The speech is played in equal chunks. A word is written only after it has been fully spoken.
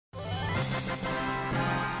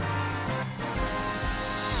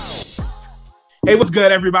Hey, what's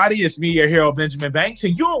good, everybody? It's me, your hero, Benjamin Banks,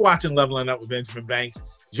 and you're watching Leveling Up with Benjamin Banks.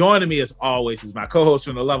 Joining me, as always, is my co-host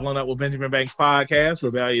from the Leveling Up with Benjamin Banks podcast,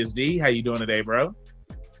 Rebellious D. How you doing today, bro?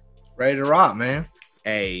 Ready to rock, man.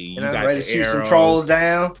 Hey, you got ready to shoot some trolls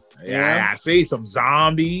down. Yeah, I see some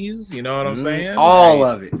zombies. You know what I'm saying? All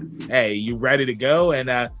of it. Hey, you ready to go?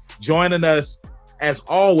 And joining us, as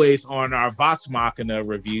always, on our Vox Machina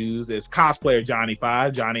reviews is cosplayer Johnie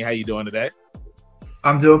 5. Johnie, how you doing today?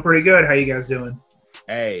 I'm doing pretty good. How you guys doing?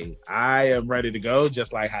 Hey, I am ready to go,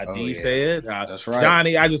 just like how D said. That's right.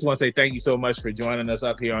 Johnie, I just want to say thank you so much for joining us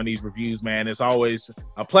up here on these reviews, man. It's always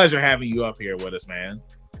a pleasure having you up here with us, man.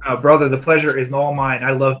 Brother, the pleasure is all mine. I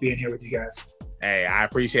love being here with you guys. Hey, I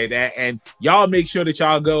appreciate that. And y'all make sure that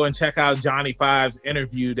y'all go and check out Johnie 5's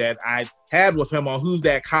interview that I had with him on Who's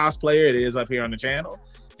That Cosplayer. It is up here on the channel.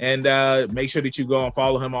 And make sure that you go and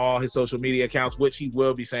follow him on all his social media accounts, which he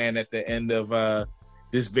will be saying at the end of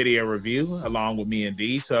this video review along with me and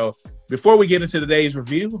D. So before we get into today's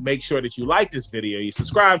review, make sure that you like this video, you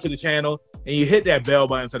subscribe to the channel, and you hit that bell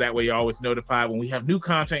button so that way you're always notified when we have new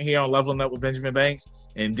content here on Leveling Up with Benjamin Banks.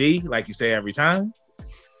 And D, like you say every time,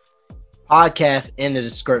 podcast in the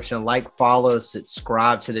description. Like, follow,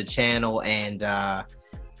 subscribe to the channel, and I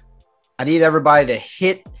need everybody to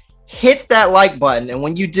hit that like button. And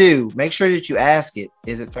when you do, make sure that you ask it,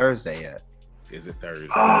 is it Thursday yet? Is it Thursday?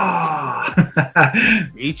 Oh.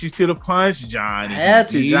 Beat you to the punch, Johnny. I had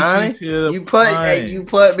to, Johnny. You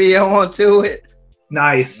put me on to it.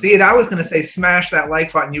 Nice. See, and I was gonna say smash that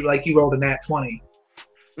like button. You rolled a nat 20.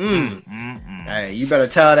 Hey, you better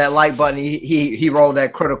tell that like button he rolled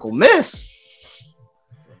that critical miss.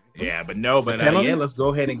 Yeah, but let's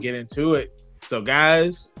go ahead and get into it. So,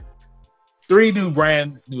 guys, three new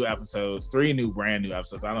brand new episodes.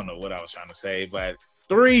 I don't know what I was trying to say, but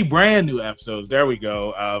 3 brand new episodes. There we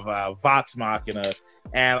go, of Vox Machina,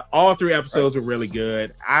 and all 3 episodes were really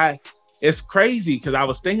good. It's crazy because I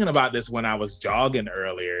was thinking about this when I was jogging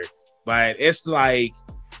earlier, but it's like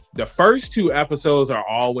the first 2 episodes are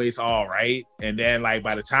always all right, and then like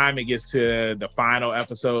by the time it gets to the final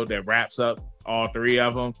episode that wraps up all 3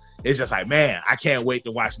 of them, it's just like, man, I can't wait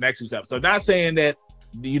to watch next week's episode. Not saying that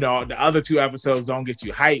the other 2 episodes don't get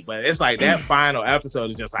you hyped, but it's like that final episode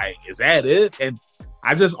is just like, is that it? And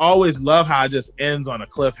I just always love how it just ends on a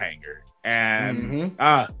cliffhanger. And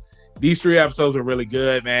these 3 episodes were really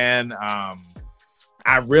good, man. I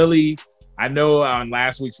know on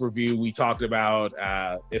last week's review, we talked about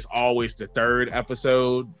it's always the 3rd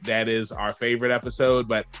episode that is our favorite episode,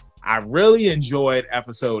 but I really enjoyed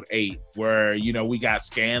episode 8, where, we got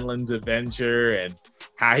Scanlan's adventure and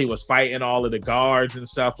how he was fighting all of the guards and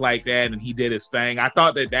stuff like that, and he did his thing. I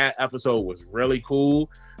thought that episode was really cool.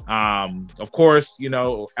 Of course,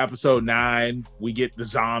 episode 9, we get the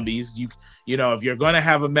zombies. If you're going to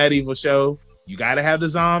have a medieval show, you got to have the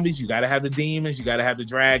zombies, you got to have the demons, you got to have the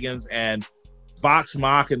dragons, and Vox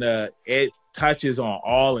Machina, it touches on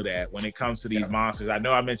all of that when it comes to these monsters. I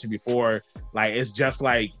know I mentioned before, like, it's just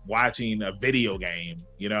like watching a video game,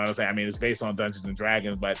 you know what I'm saying? I mean, it's based on Dungeons and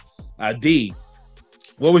Dragons, but D,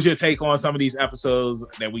 what was your take on some of these episodes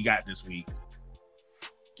that we got this week?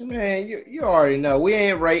 Man, you already know we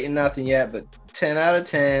ain't rating nothing yet, but 10 out of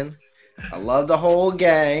 10. I love the whole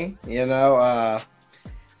gang.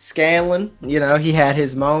 Scanlan, he had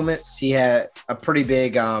his moments. He had a pretty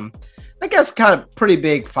big, pretty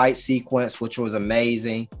big fight sequence, which was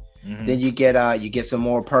amazing. Then you get some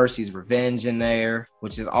more Percy's revenge in there,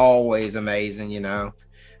 which is always amazing.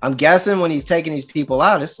 I'm guessing when he's taking these people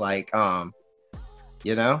out, it's like, how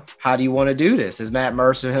do you want to do this? As Matt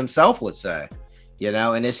Mercer himself would say.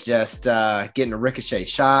 And it's just getting the ricochet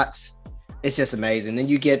shots. It's just amazing. Then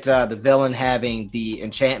you get the villain having the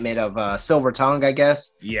enchantment of Silver Tongue, I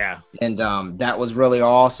guess. Yeah. And that was really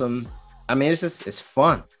awesome. I mean, it's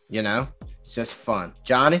fun, It's just fun.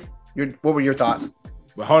 Johnny, what were your thoughts?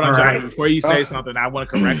 Well, hold on, Johnny. Before you say something, I want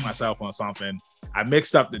to correct myself on something. I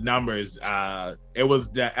mixed up the numbers. It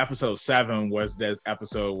was the episode 7 was the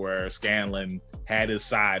episode where Scanlan had his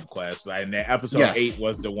side quest, and the episode 8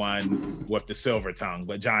 was the one with the Silver Tongue.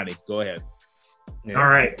 But Johnny, go ahead. Yeah. All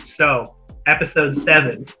right, so episode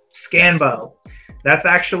 7, Scanbo. That's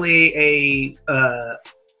actually a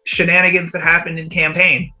shenanigans that happened in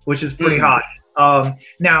campaign, which is pretty hot.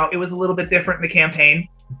 Now it was a little bit different in the campaign,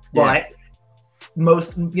 but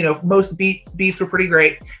most beats were pretty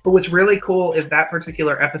great. But what's really cool is that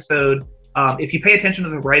particular episode. If you pay attention to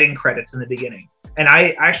the writing credits in the beginning, and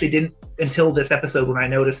I actually didn't until this episode when I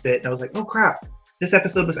noticed it, and I was like, oh crap, this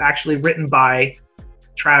episode was actually written by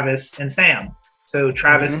Travis and Sam. So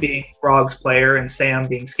Travis being Grog's player and Sam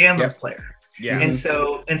being Scanlan's player. Yeah. And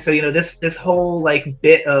so this whole like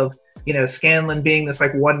bit of Scanlan being this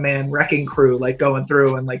like one man wrecking crew, like going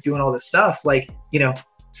through and like doing all this stuff, like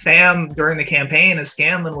Sam during the campaign as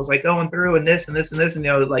Scanlan was like going through and this and this and this,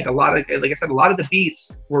 and like a lot of, like I said, a lot of the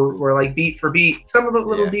beats were like beat for beat. Some of the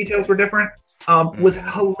little details were different. Was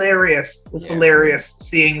hilarious. Hilarious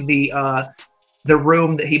seeing the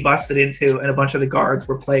room that he busted into, and a bunch of the guards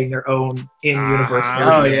were playing their own in-universe.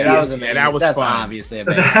 Oh yeah, that was amazing. That was That's fun. Obviously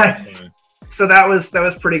amazing. So that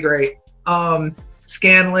was pretty great.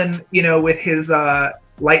 Scanlan, with his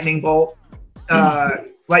lightning bolt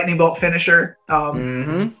finisher,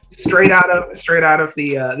 straight out of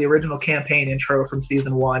the original campaign intro from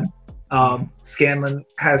season 1. Scanlan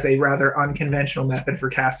has a rather unconventional method for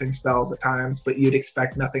casting spells at times, but you'd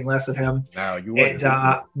expect nothing less of him. No, you wouldn't.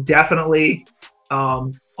 And definitely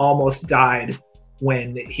almost died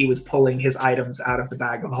when he was pulling his items out of the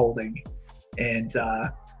bag of holding, and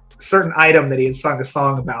a certain item that he had sung a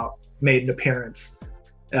song about made an appearance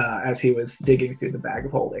as he was digging through the bag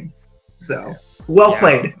of holding. So well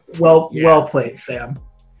played, well played, Sam.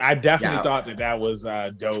 I definitely thought that was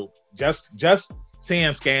dope. Just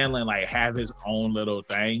seeing Scanlan like have his own little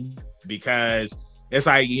thing, because it's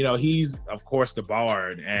like, he's of course the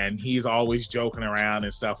bard and he's always joking around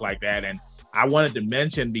and stuff like that. And I wanted to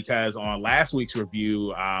mention, because on last week's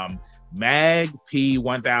review, Mag P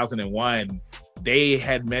 1001, they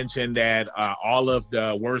had mentioned that all of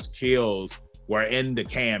the worst kills were in the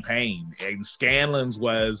campaign, and Scanlan's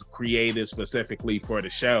was created specifically for the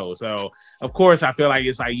show. So of course I feel like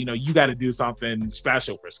it's like, you got to do something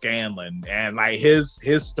special for Scanlan, and like his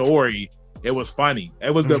story, it was funny.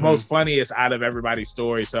 It was the most funniest out of everybody's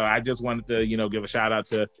story. So I just wanted to give a shout out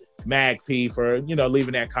to Mag P for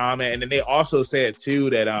leaving that comment. And then they also said too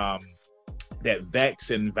that that Vex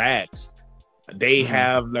and Vax, they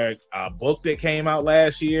have like a book that came out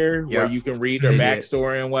last year where you can read their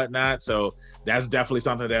backstory and whatnot. So that's definitely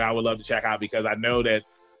something that I would love to check out, because I know that,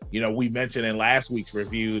 we mentioned in last week's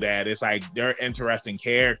review that it's like they're interesting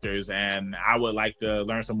characters, and I would like to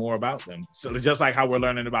learn some more about them. So just like how we're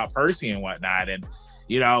learning about Percy and whatnot. And,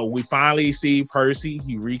 we finally see Percy.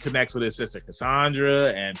 He reconnects with his sister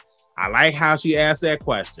Cassandra, and I like how she asked that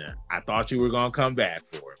question. I thought you were going to come back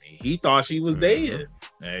for me. He thought she was dead.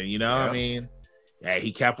 And, I mean,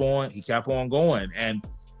 he kept on going. And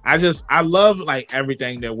I love like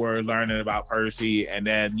everything that we're learning about Percy, and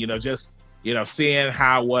then just seeing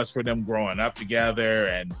how it was for them growing up together.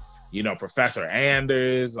 And Professor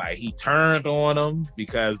Anders, like, he turned on him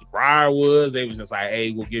because the Briarwoods, they was just like,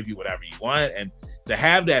 hey, we'll give you whatever you want. And to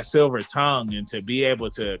have that silver tongue and to be able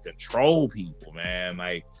to control people, man,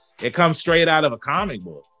 like, it comes straight out of a comic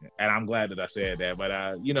book. And I'm glad that I said that.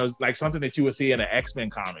 But like something that you would see in an X-Men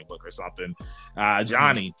comic book or something.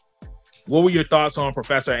 Johnie, what were your thoughts on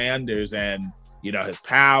Professor Anders and his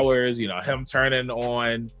powers, him turning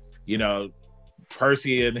on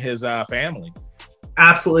Percy and his family?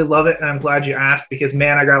 Absolutely love it, and I'm glad you asked, because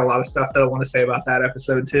man, I got a lot of stuff that I want to say about that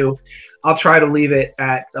episode too. I'll try to leave it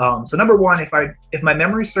at so number one, if my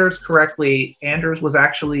memory serves correctly, Anders was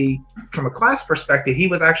actually, from a class perspective, he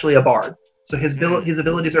was actually a bard. So his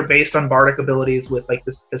abilities are based on bardic abilities, with like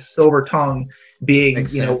this silver tongue being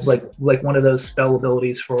like one of those spell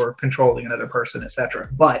abilities for controlling another person, etc.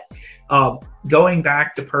 But going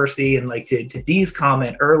back to Percy and like to Dee's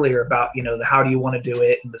comment earlier about the how do you want to do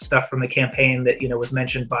it, and the stuff from the campaign that was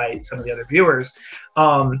mentioned by some of the other viewers,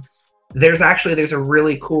 there's a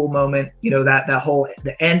really cool moment,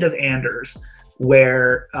 the end of Anders,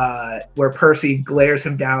 where Percy glares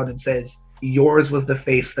him down and says, "Yours was the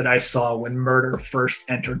face that I saw when murder first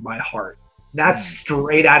entered my heart." That's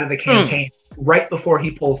straight out of the campaign, right before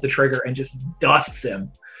he pulls the trigger and just dusts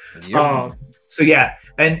him. So yeah,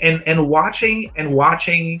 and watching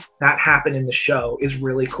that happen in the show is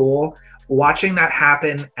really cool. Watching that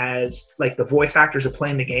happen as like the voice actors are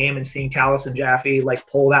playing the game, and seeing Talos and Jaffe like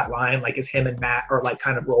pull that line, like as him and Matt are like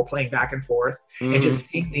kind of role playing back and forth, and just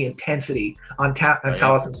seeing the intensity on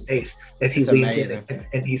Talos's face as he leans in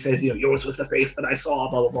and he says, "Yours was the face that I saw,"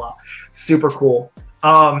 blah blah blah. Super cool.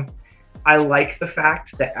 I like the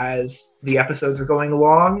fact that as the episodes are going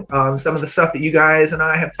along, some of the stuff that you guys and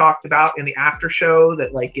I have talked about in the after show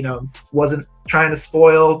that wasn't trying to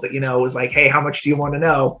spoil, but was like, hey, how much do you want to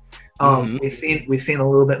know? We've seen a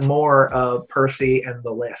little bit more of Percy and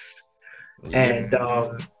the list, and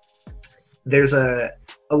there's a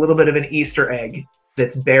little bit of an Easter egg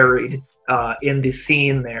that's buried in the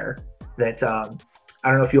scene there that I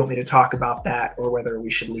don't know if you want me to talk about that or whether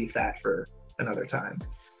we should leave that for another time.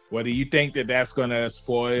 Well, do you think that that's going to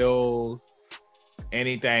spoil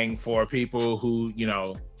anything for people who,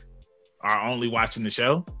 are only watching the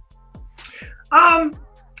show?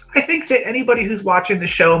 I think that anybody who's watching the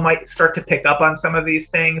show might start to pick up on some of these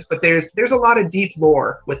things, but there's a lot of deep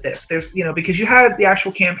lore with this. There's, because you had the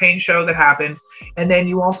actual campaign show that happened, and then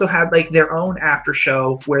you also had like their own after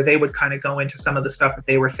show where they would kind of go into some of the stuff that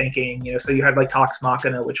they were thinking, so you had like Vox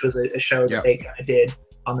Machina, which was a show that they kind of did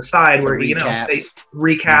on the side where, they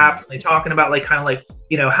recaps and they talking about like, kind of like,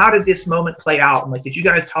 how did this moment play out? And like, did you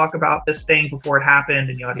guys talk about this thing before it happened,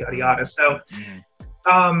 and yada, yada, yada. So,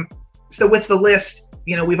 so with the list,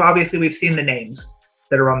 we've seen the names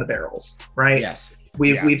that are on the barrels, right? Yes.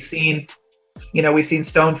 We've seen, we've seen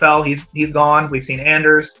Stonefell, he's gone. We've seen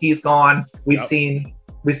Anders, he's gone. We've seen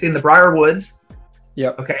the Briarwoods.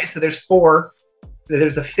 Yep. Okay, so there's 4.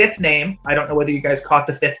 There's a 5th name. I don't know whether you guys caught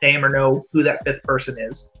the 5th name or know who that 5th person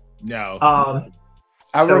is. No.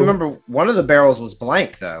 I remember one of the barrels was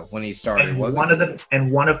blank though when he started. One of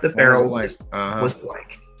the barrels was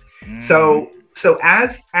blank. So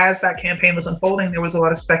as that campaign was unfolding, there was a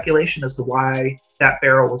lot of speculation as to why that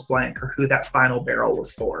barrel was blank or who that final barrel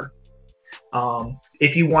was for.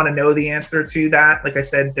 If you want to know the answer to that, like I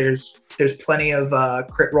said, there's plenty of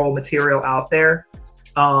crit roll material out there.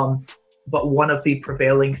 But one of the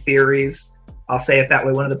prevailing theories, I'll say it that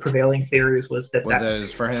way, one of the prevailing theories was that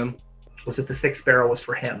was for him. Was that the 6th barrel was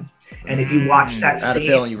for him. And if you watch that scene, I had a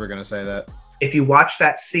feeling you were going to say that. If you watch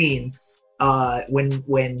that scene,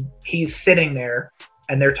 when he's sitting there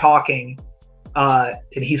and they're talking, and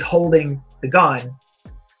he's holding the gun,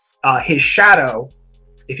 his shadow,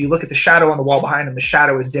 if you look at the shadow on the wall behind him, the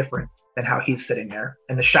shadow is different than how he's sitting there.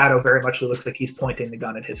 And the shadow very much looks like he's pointing the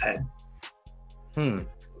gun at his head.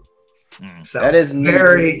 So that is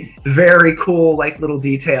very, very cool, like little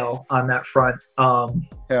detail on that front.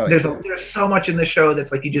 There's so much in the show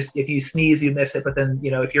that's like, if you sneeze, you miss it. But then,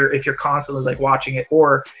 if you're constantly like watching it,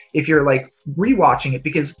 or if you're like rewatching it,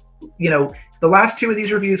 because, the last 2 of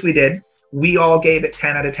these reviews we all gave it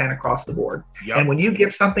 10 out of 10 across the board. Yep. And when you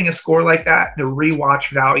give something a score like that, the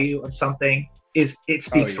rewatch value of something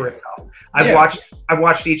speaks for itself. I've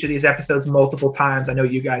watched each of these episodes multiple times. I know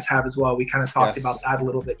you guys have as well. We kind of talked about that a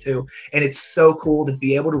little bit too. And it's so cool to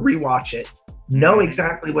be able to rewatch it, know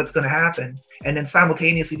exactly what's going to happen, and then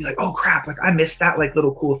simultaneously be like, oh crap, like I missed that like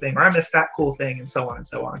little cool thing, or I missed that cool thing, and so on and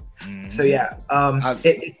so on. So yeah,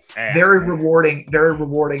 it's very rewarding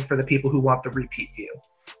for the people who want the repeat view.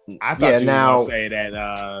 I thought you were going to say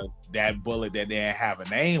that that bullet that didn't have a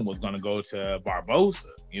name was going to go to Barbosa.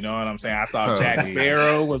 You know what I'm saying? I thought Jack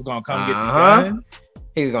Sparrow was going to come get the gun.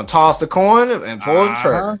 He was going to toss the coin and pull the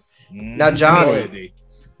trigger. Now, Johnny,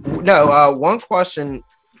 one question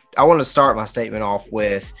I want to start my statement off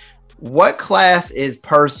with. What class is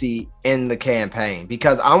Percy in the campaign?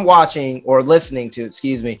 Because I'm watching or listening to,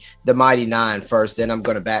 the Mighty Nine first, then I'm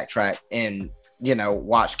going to backtrack and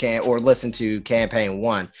watch or listen to campaign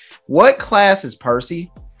 1. What class is Percy?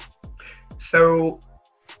 So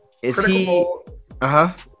is he? So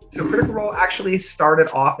Critical Role actually started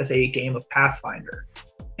off as a game of Pathfinder,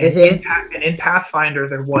 and in Pathfinder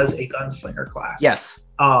there was a gunslinger class. Yes.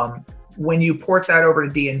 When you port that over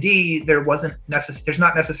to D&D, there's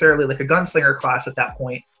not necessarily like a gunslinger class at that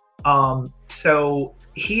point. So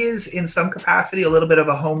he is in some capacity a little bit of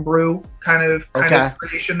a homebrew kind of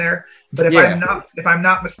creation there. But if I'm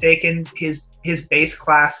not mistaken, his base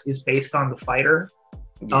class is based on the fighter.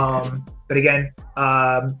 But again,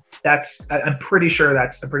 I'm pretty sure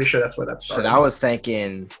that's where that started. So I was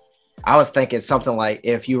thinking something like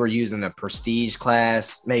if you were using a prestige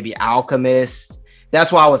class, maybe alchemist.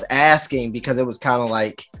 That's why I was asking, because it was kind of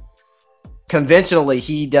like conventionally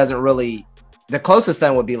he doesn't really. The closest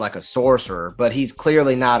thing would be like a sorcerer, but he's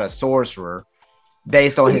clearly not a sorcerer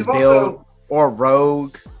based on his build, or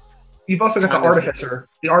rogue. You've also got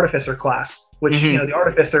the artificer class, which the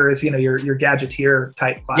artificer is your gadgeteer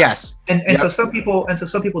type class. Yes, so some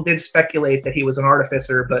people did speculate that he was an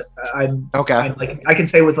artificer, but I'm I can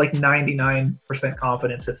say with like 99%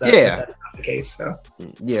 confidence that's not the case. So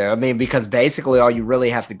I mean, because basically all you really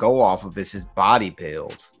have to go off of is his body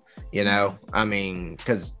build. I mean,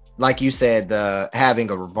 because like you said, having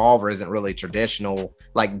a revolver isn't really traditional,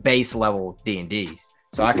 like base level D&D.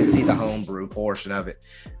 So I can see the homebrew portion of it.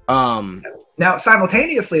 Now,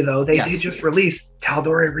 simultaneously, though, they did just release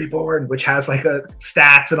Tal'Dorei Reborn, which has like a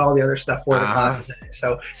stats and all the other stuff for the classes in it.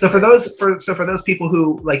 So for those people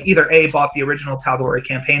who like either bought the original Tal'Dorei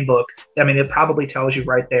campaign book, I mean, it probably tells you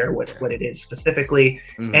right there what it is specifically.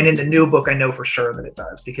 And in the new book, I know for sure that it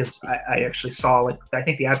does, because I actually saw I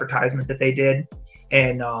think the advertisement that they did.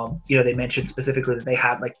 And, they mentioned specifically that they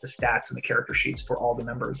had like the stats and the character sheets for all the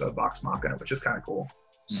members of Vox Machina, which is kind of cool.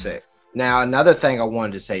 Sick. Now, another thing I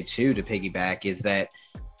wanted to say too, to piggyback, is that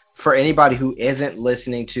for anybody who isn't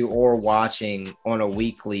listening to or watching on a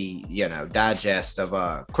weekly, digest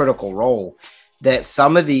of Critical Role, that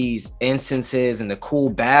some of these instances and the cool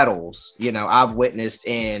battles, I've witnessed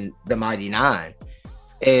in the Mighty Nine,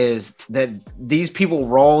 is that these people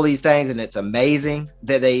roll these things, and it's amazing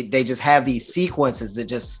that they just have these sequences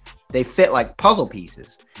that they fit like puzzle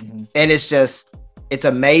pieces. Mm-hmm. And it's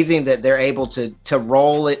amazing that they're able to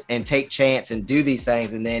roll it and take chance and do these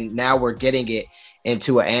things. And then now we're getting it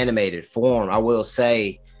into an animated form. I will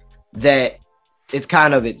say that it's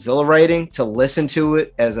kind of exhilarating to listen to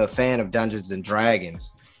it as a fan of Dungeons and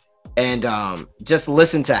Dragons, and just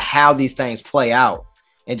listen to how these things play out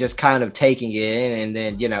and just kind of taking it in. And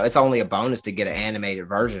then, it's only a bonus to get an animated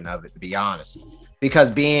version of it, to be honest,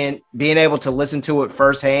 because being able to listen to it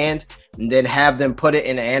firsthand and then have them put it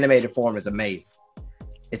in an animated form is amazing.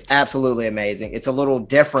 It's absolutely amazing. It's a little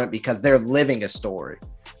different because they're living a story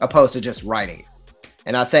opposed to just writing it.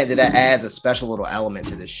 And I think that adds a special little element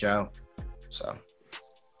to this show. So,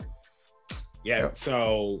 yeah.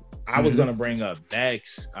 So I was going to bring up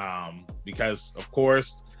next, because of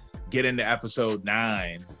course, get into episode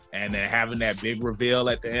 9 and then having that big reveal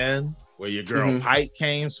at the end where your girl Pike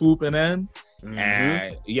came swooping in.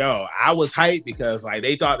 And I was hyped because like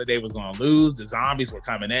they thought that they was going to lose. The zombies were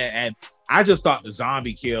coming in, and I just thought the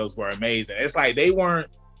zombie kills were amazing. It's like they weren't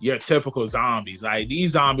your typical zombies. Like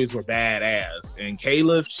these zombies were badass. And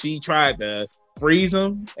Caleb, she tried to freeze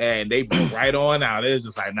them, and they broke right on out. It was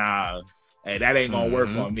just like, nah, hey, that ain't gonna work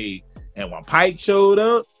on me. And when Pike showed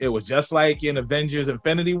up, it was just like in Avengers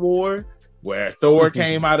Infinity War, where Thor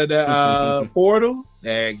came out of the portal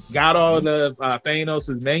and got all of the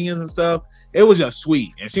Thanos' minions and stuff. It was just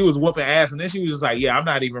sweet. And she was whooping ass. And then she was just like, yeah, I'm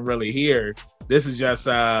not even really here. This is just,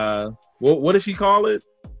 what did she call it?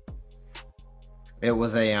 It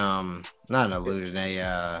was a, not an illusion,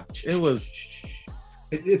 it was...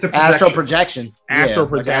 It's a astral projection. Astral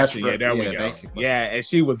projection. Yeah, there we go. Basically. Yeah, and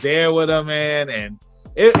she was there with him, man. And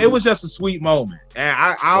it was just a sweet moment. And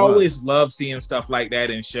I always love seeing stuff like that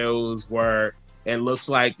in shows where it looks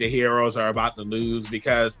like the heroes are about to lose,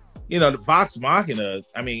 because the Vox Machina,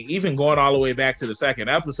 I mean, even going all the way back to the second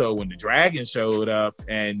episode when the dragon showed up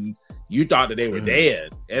and you thought that they were dead.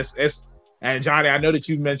 And Johnny, I know that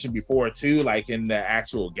you mentioned before too, like in the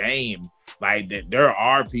actual game, like that there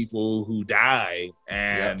are people who die,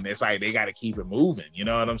 and it's like they got to keep it moving. You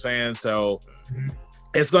know what I'm saying? So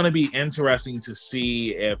it's going to be interesting to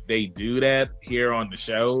see if they do that here on the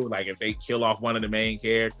show. Like if they kill off one of the main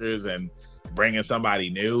characters and bring in somebody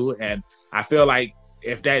new. And I feel like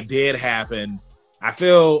if that did happen, I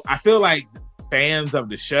feel like fans of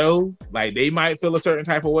the show, like they might feel a certain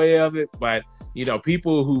type of way of it, but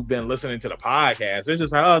people who've been listening to the podcast, they're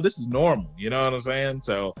just like, oh, this is normal. You know what I'm saying?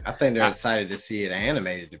 So I think they're excited to see it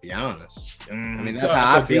animated, to be honest. I mean, that's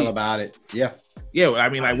how I feel about it. Yeah. Yeah. I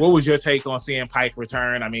mean, like, what was your take on seeing Pike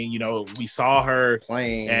return? I mean, we saw her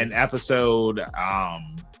playing in episode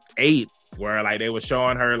 8, where like they were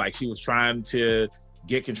showing her like she was trying to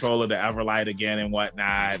get control of the Everlight again and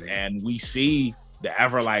whatnot. And we see the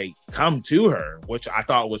Everlight come to her, which I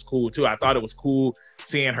thought was cool too. I thought it was cool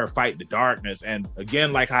seeing her fight the darkness. And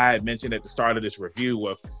again, like I had mentioned at the start of this review,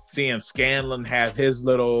 with seeing Scanlan have his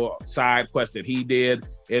little side quest that he did,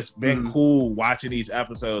 it's been cool watching these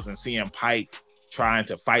episodes and seeing Pike trying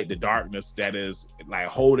to fight the darkness that is like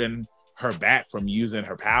holding her back from using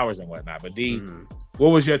her powers and whatnot. But D, what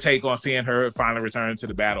was your take on seeing her finally return to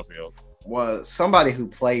the battlefield? Well, somebody who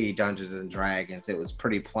played Dungeons and Dragons, it was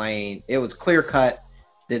pretty plain. It was clear cut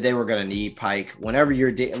that they were going to need Pike. Whenever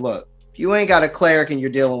you're look, if you ain't got a cleric and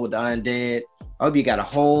you're dealing with the undead, I hope you got a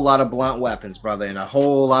whole lot of blunt weapons, brother, and a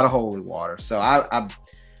whole lot of holy water. So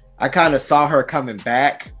I kind of saw her coming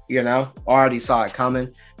back, already saw it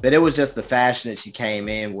coming, but it was just the fashion that she came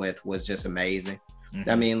in with was just amazing.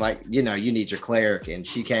 I mean, like, you need your cleric, and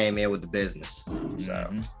she came in with the business.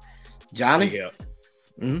 So, Johnny?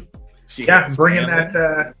 Bringing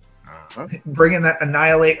that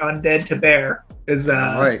annihilate undead to bear is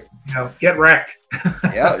right. Get wrecked.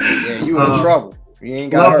 yeah, you in trouble. You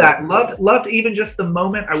ain't got that. Loved even just the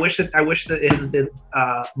moment. I wish that it had been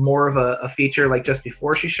more of a feature like just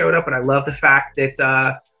before she showed up. And I love the fact that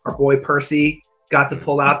our boy Percy got to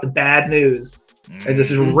pull out the bad news and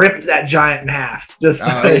just ripped that giant in half.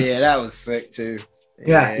 Yeah, that was sick too.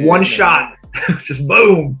 Yeah, one shot, just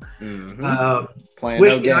boom.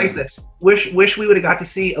 Wish we would have got to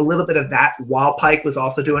see a little bit of that while Pike was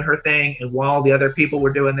also doing her thing and while the other people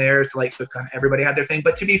were doing theirs, so kind of everybody had their thing.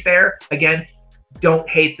 But to be fair, again, don't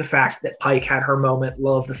hate the fact that Pike had her moment.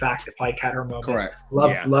 Love the fact that Pike had her moment. Correct.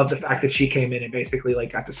 Love the fact that she came in and basically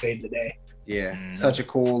got to save the day. Yeah, such a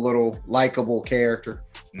cool little likable character,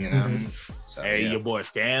 you know. So, hey, your boy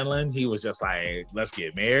Scanlan, he was just like, let's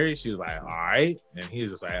get married. She was like, all right. And he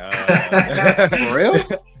was just like, for real?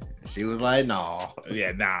 She was like, no.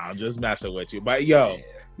 Yeah, nah, I'm just messing with you. But yo,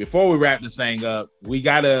 before we wrap this thing up, we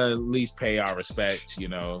gotta at least pay our respects. You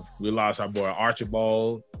know, we lost our boy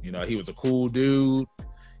Archibald. You know, he was a cool dude.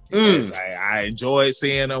 I enjoyed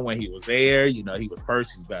seeing him when he was there. You know, he was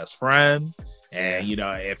Percy's best friend. And, you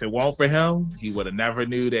know, if it weren't for him, he would have never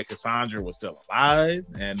knew that Cassandra was still alive.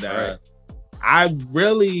 And I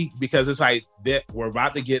really, because it's like we're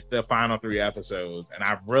about to get the final 3 episodes, and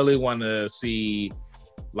I really want to see,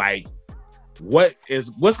 like,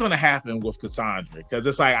 what's going to happen with Cassandra. Because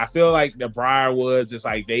it's like, I feel like the Briarwoods, it's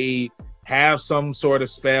like they have some sort of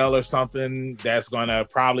spell or something that's going to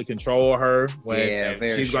probably control her when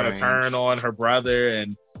she's going to turn on her brother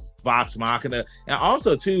and Vox Machina. And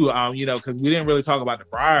also too, you know, because we didn't really talk about the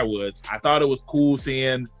Briarwoods, I thought it was cool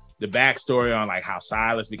seeing the backstory on like how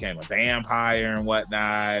Silas became a vampire and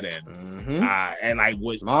whatnot, and like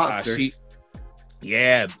what monsters.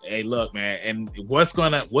 Hey, look, man, and what's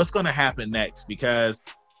gonna happen next? Because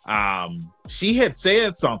she had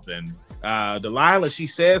said something. Delilah, she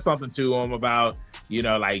said something to him about, you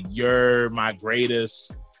know, like, you're my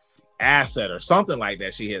greatest asset or something like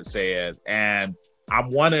that. She had said, and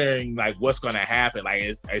I'm wondering, like, what's going to happen?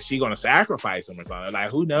 Like, is she going to sacrifice him or something?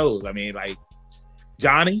 Like, who knows? I mean, like,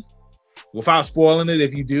 Johnie, without spoiling it,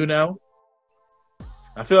 if you do know,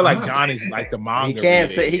 I feel like Johnny's like the manga. He can't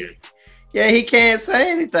say. He can't say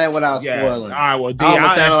anything without spoiling. All right, well, I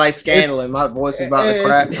almost sounded like Scanlan. My voice was about to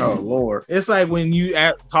crack. Oh Lord! It's like when you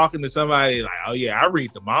talking to somebody like, "Oh yeah, I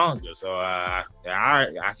read the manga, so I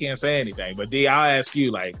can't say anything." But D, I'll ask you,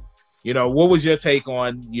 like, you know, what was your take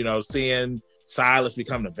on, you know, seeing Silas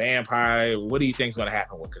become the vampire? What do you think is going to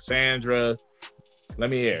happen with Cassandra? Let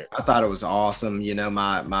me hear it. I thought it was awesome. You know,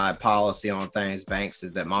 my policy on things, Banks,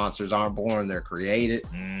 is that monsters aren't born, they're created.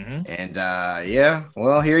 And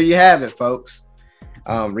well, here you have it, folks.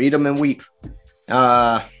 Read them and weep.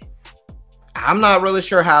 I'm not really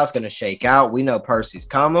sure how it's going to shake out. We know Percy's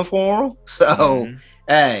coming for him. So,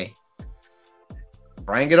 hey,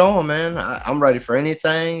 bring it on, man. I'm ready for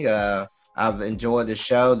anything. I've enjoyed this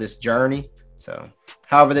show, this journey. So,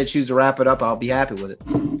 however they choose to wrap it up, I'll be happy with it.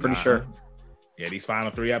 Pretty sure. Yeah, these final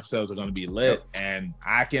 3 episodes are going to be lit. And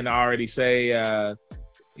I can already say,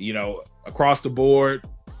 you know, across the board,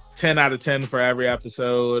 10 out of 10 for every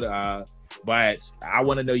episode. But I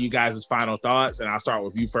want to know you guys' final thoughts. And I'll start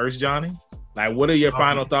with you first, Johnie. Like, what are your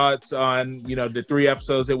final thoughts on, you know, the 3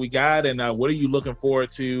 episodes that we got? And what are you looking forward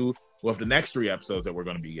to with the next 3 episodes that we're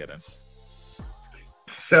going to be getting?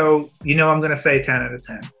 So, you know, I'm going to say 10 out of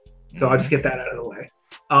 10. So I'll just get that out of the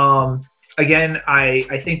way. Again,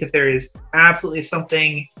 I think that there is absolutely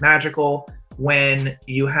something magical when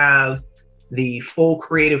you have the full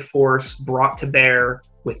creative force brought to bear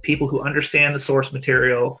with people who understand the source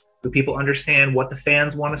material, who people understand what the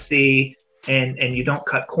fans want to see, and you don't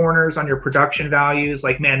cut corners on your production values.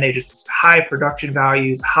 Like, man, they just high production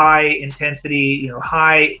values, high intensity, you know,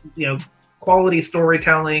 high, you know, quality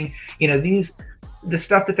storytelling. You know, the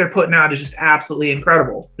stuff that they're putting out is just absolutely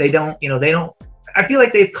incredible. They don't I feel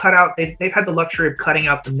like they've had the luxury of cutting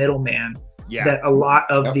out the middleman that a lot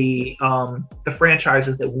of the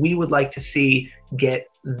franchises that we would like to see get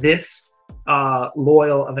this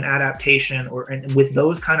loyal of an adaptation and with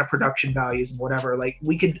those kind of production values and whatever. Like,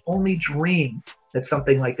 we could only dream that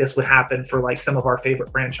something like this would happen for like some of our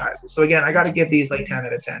favorite franchises. So again, I got to give these like 10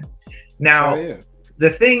 out of 10. Now, the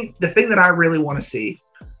thing that I really want to see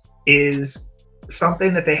is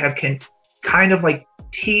something that they have kind of like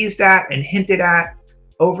teased at and hinted at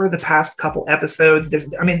over the past couple episodes.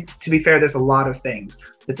 To be fair, there's a lot of things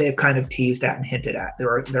that they've kind of teased at and hinted at.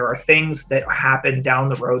 There are things that happen down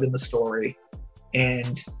the road in the story,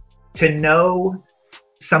 and to know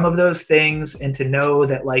some of those things and to know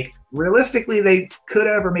that, like, realistically they could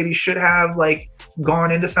have or maybe should have like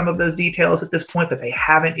gone into some of those details at this point, but they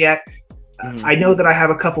haven't yet. I know that I have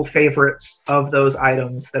a couple favorites of those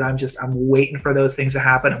items that I'm waiting for those things to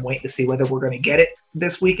happen. I'm waiting to see whether we're going to get it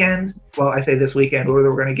this weekend. Well, I say this weekend, or whether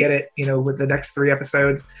we're going to get it, you know, with the next 3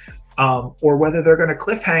 episodes, or whether they're going to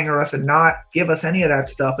cliffhanger us and not give us any of that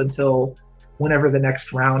stuff until whenever the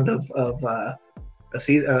next round of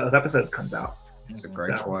episodes comes out. That's a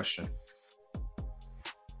great question.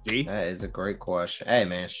 G? That is a great question. Hey,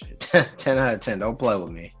 man, 10 out of 10. Don't play with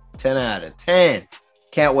me. 10 out of 10.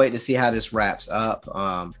 Can't wait to see how this wraps up.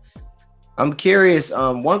 I'm curious.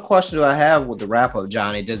 One question do I have with the wrap up,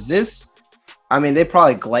 Johnie? Does this? I mean, they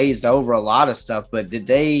probably glazed over a lot of stuff, but did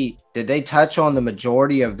they touch on the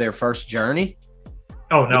majority of their first journey?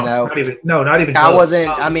 Oh no, you know? not even. I close. wasn't.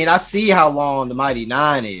 I mean, I see how long the Mighty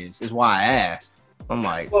Nine is why I asked. I'm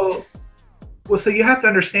like, well, so you have to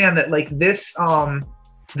understand that like this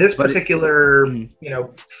particular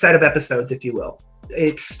set of episodes, if you will,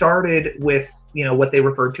 it started with what they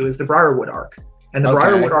referred to as the Briarwood arc. And the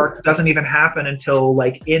Briarwood arc doesn't even happen until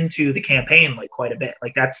like into the campaign, like quite a bit.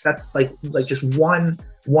 Like that's like just one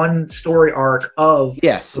story arc of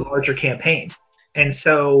the larger campaign. And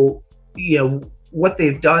so, what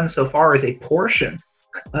they've done so far is a portion.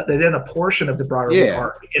 They've done a portion of the Briarwood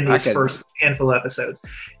arc in these first handful of episodes.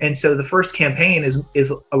 And so the first campaign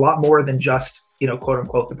is a lot more than just, quote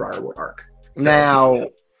unquote, the Briarwood arc. So, now,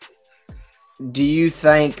 do you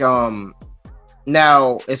think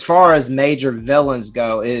now, as far as major villains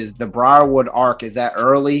go, is the Briarwood arc, is that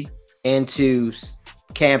early into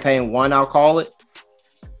campaign 1, I'll call it?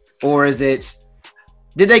 Or is it,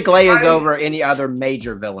 did they glaze over any other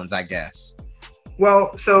major villains, I guess?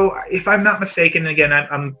 Well, so if I'm not mistaken, again,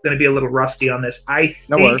 I'm going to be a little rusty on this. I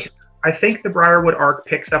think the Briarwood arc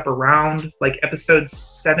picks up around like episode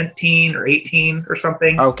 17 or 18 or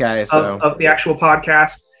something. Okay, so of the actual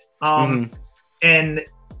podcast. And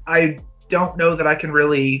I don't know that I can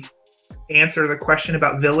really answer the question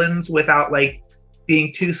about villains without like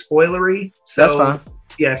being too spoilery. So that's fine.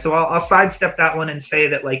 Yeah, so I'll sidestep that one and say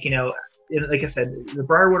that like like I said, the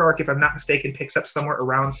Briarwood arc, if I'm not mistaken, picks up somewhere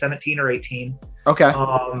around 17 or 18. Okay.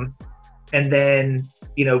 And then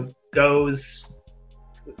goes.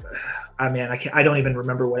 I don't even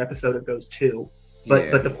remember what episode it goes to,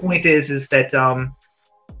 but the point is that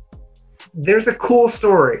there's a cool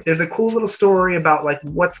story. There's a cool little story about like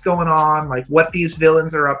what's going on, like what these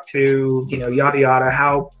villains are up to, yada yada,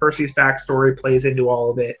 how Percy's backstory plays into all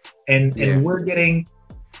of it, and we're getting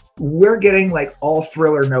like all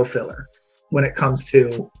thriller, no filler when it comes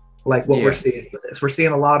to like what we're seeing with this. We're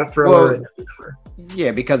seeing a lot of thriller and no filler.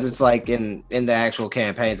 Yeah, because it's like in the actual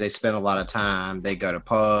campaigns, they spend a lot of time. They go to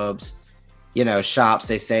pubs, shops.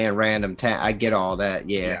 They stay in random town. I get all that,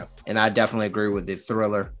 and I definitely agree with the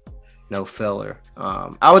thriller, no filler.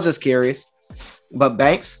 I was just curious, but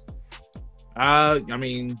Banks. I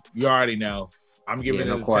mean, you already know. I'm giving it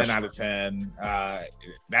a 10 out of 10.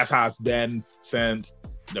 That's how it's been since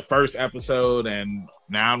the first episode, and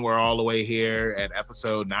now we're all the way here at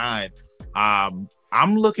episode 9.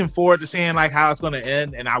 I'm looking forward to seeing like how it's going to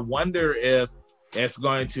end, and I wonder if it's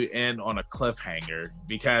going to end on a cliffhanger,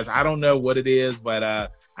 because I don't know what it is, but I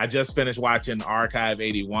just finished watching Archive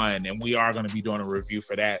 81, and we are going to be doing a review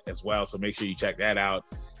for that as well, so make sure you check that out.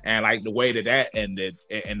 And like the way that ended,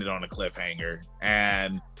 it ended on a cliffhanger,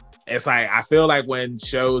 and it's like I feel like when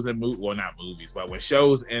shows and not movies, but when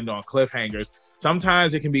shows end on cliffhangers,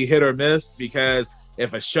 sometimes it can be hit or miss, because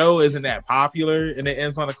if a show isn't that popular and it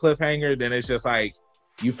ends on a cliffhanger, then it's just like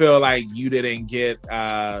you feel like you didn't get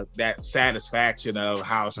that satisfaction of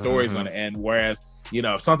how a story's going to end. Whereas,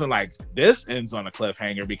 if something like this ends on a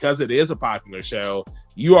cliffhanger, because it is a popular show,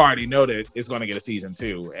 you already know that it's going to get a season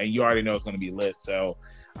 2, and you already know it's going to be lit. So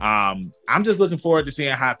I'm just looking forward to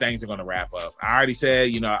seeing how things are going to wrap up. I already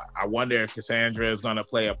said, I wonder if Cassandra is going to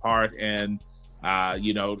play a part in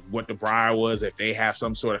what the Briar was, if they have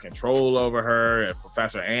some sort of control over her, if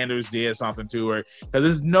Professor Anders did something to her, because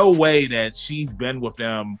there's no way that she's been with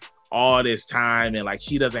them all this time and like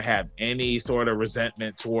she doesn't have any sort of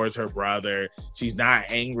resentment towards her brother. She's not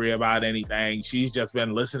angry about anything. She's just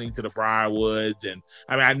been listening to the Briarwoods. And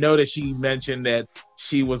I mean, I know that she mentioned that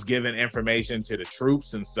she was giving information to the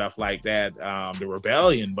troops and stuff like that, the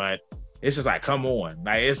rebellion, but it's just like, come on,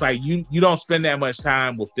 like it's like you don't spend that much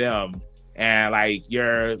time with them. And like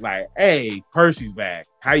you're like, hey, Percy's back.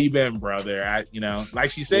 How you been, brother? Like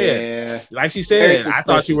she said, I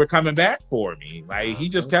thought you were coming back for me. Like he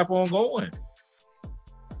just kept on going.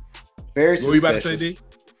 Very suspicious. What were you about to say, D?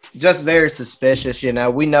 Just very suspicious.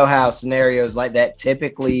 We know how scenarios like that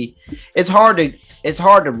typically. It's hard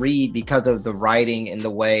to read because of the writing and the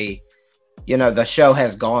way, the show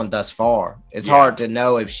has gone thus far. It's hard to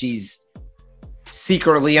know if she's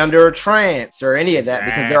secretly under a trance or any of that,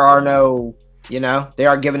 because there are no, they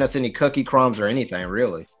aren't giving us any cookie crumbs or anything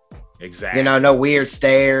really. Exactly. No weird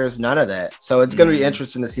stares, none of that. So it's going to be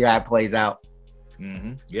interesting to see how it plays out.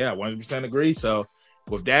 Yeah, 100% agree. So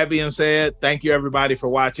with that being said, thank you everybody for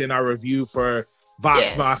watching our review for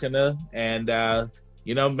Vox Machina, and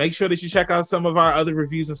make sure that you check out some of our other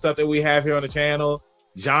reviews and stuff that we have here on the channel.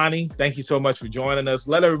 Johnie, thank you so much for joining us.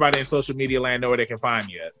 Let everybody in social media land know where they can find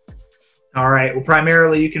you at. All right. Well,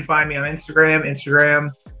 primarily you can find me on Instagram,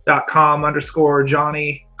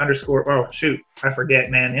 instagram.com/Johnie_. Oh, shoot. I forget,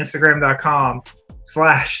 man.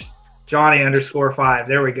 Instagram.com/Johnie_5.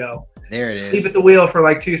 There we go. There it is. Sleep at the wheel for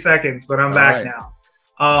like 2 seconds, but I'm back now.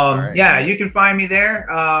 Yeah, you can find me there.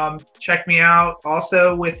 Check me out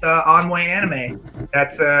also with Onway Anime.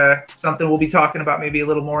 That's something we'll be talking about maybe a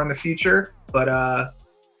little more in the future, but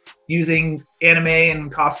using anime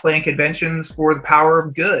and cosplaying conventions for the power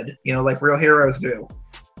of good, like real heroes do.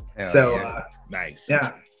 Nice.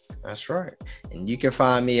 Yeah. That's right. And you can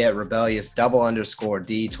find me at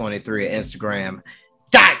rebellious_D23 at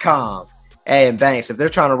Instagram.com. Hey, and Banks, if they're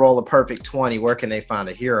trying to roll a perfect 20, where can they find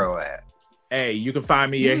a hero at? Hey, you can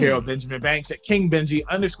find me your hero, Benjamin Banks, at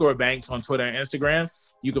KingBenji_Banks on Twitter and Instagram.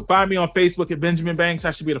 You can find me on Facebook at Benjamin Banks.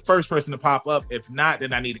 I should be the first person to pop up. If not,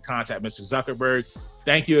 then I need to contact Mr. Zuckerberg.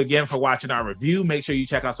 Thank you again for watching our review. Make sure you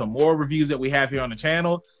check out some more reviews that we have here on the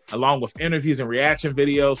channel, along with interviews and reaction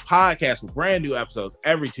videos, podcasts with brand new episodes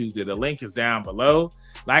every Tuesday. The link is down below.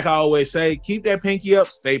 Like I always say, keep that pinky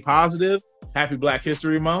up, stay positive. Happy Black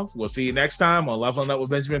History Month. We'll see you next time on Leveling Up with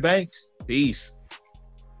Benjamin Banks. Peace.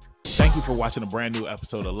 Thank you for watching a brand new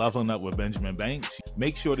episode of Leveling Up with Benjamin Banks.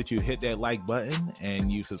 Make sure that you hit that like button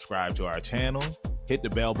and you subscribe to our channel. Hit the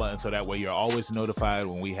bell button so that way you're always notified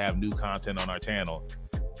when we have new content on our channel.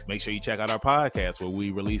 Make sure you check out our podcast where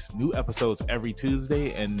we release new episodes every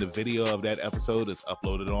Tuesday and the video of that episode is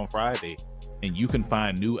uploaded on Friday. And you can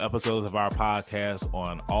find new episodes of our podcast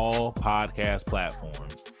on all podcast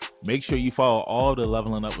platforms. Make sure you follow all the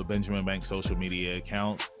Leveling Up with Benjamin Banks social media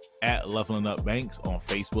accounts at Leveling Up Banks on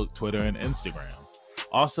Facebook, Twitter, and Instagram.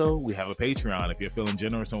 Also, we have a Patreon. If you're feeling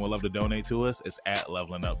generous and would love to donate to us, it's at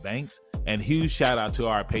Leveling Up Banks. And huge shout out to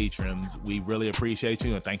our patrons. We really appreciate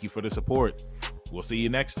you and thank you for the support. We'll see you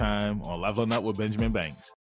next time on Leveling Up with Benjamin Banks.